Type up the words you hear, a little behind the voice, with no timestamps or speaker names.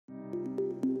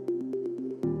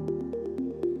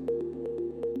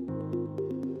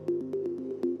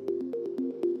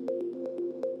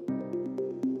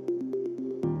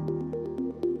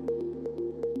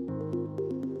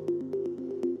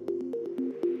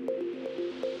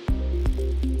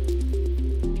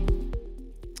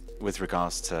with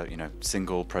regards to,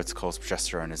 single protocols,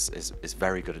 progesterone is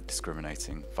very good at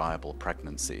discriminating viable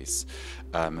pregnancies,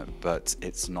 but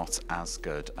it's not as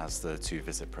good as the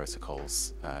 2-visit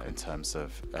protocols in terms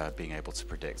of being able to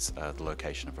predict the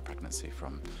location of a pregnancy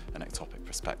from an ectopic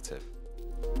perspective.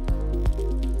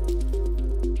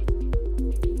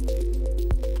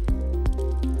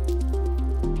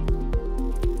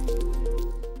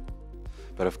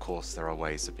 But of course, there are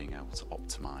ways of being able to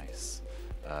optimize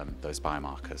those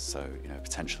biomarkers. So,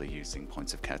 potentially using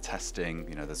point-of-care testing.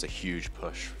 There's a huge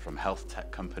push from health tech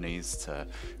companies to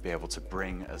be able to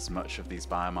bring as much of these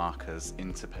biomarkers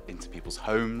into people's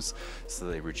homes, so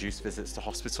they reduce visits to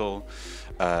hospital.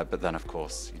 But then, of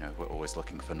course, we're always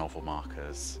looking for novel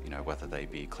markers. Whether they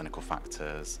be clinical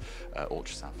factors,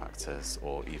 ultrasound factors,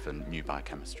 or even new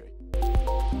biochemistry.